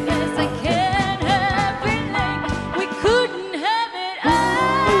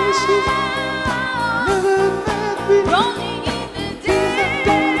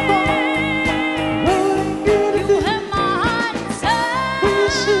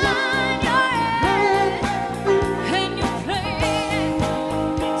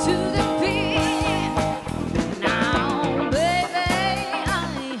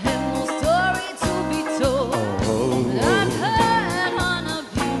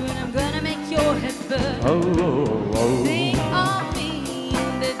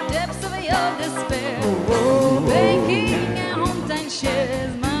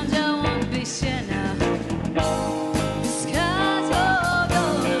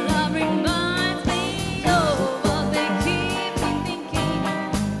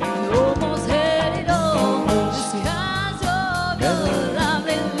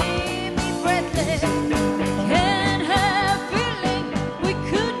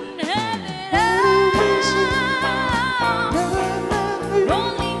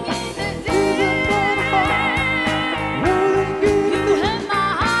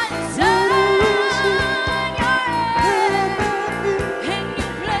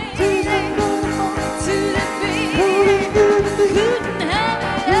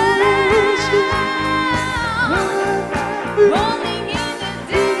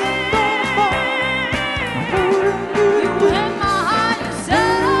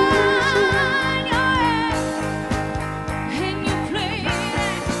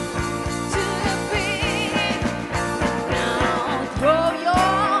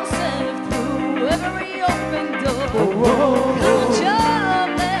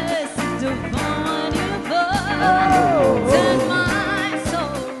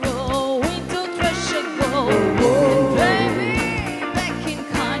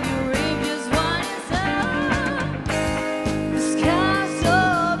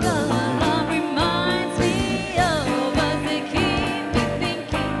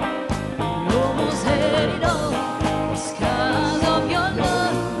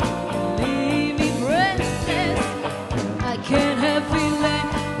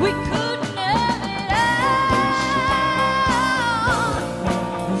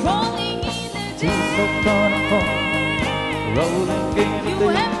look on a phone, rolling in the You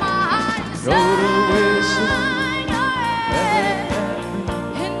day, have my heart rode away so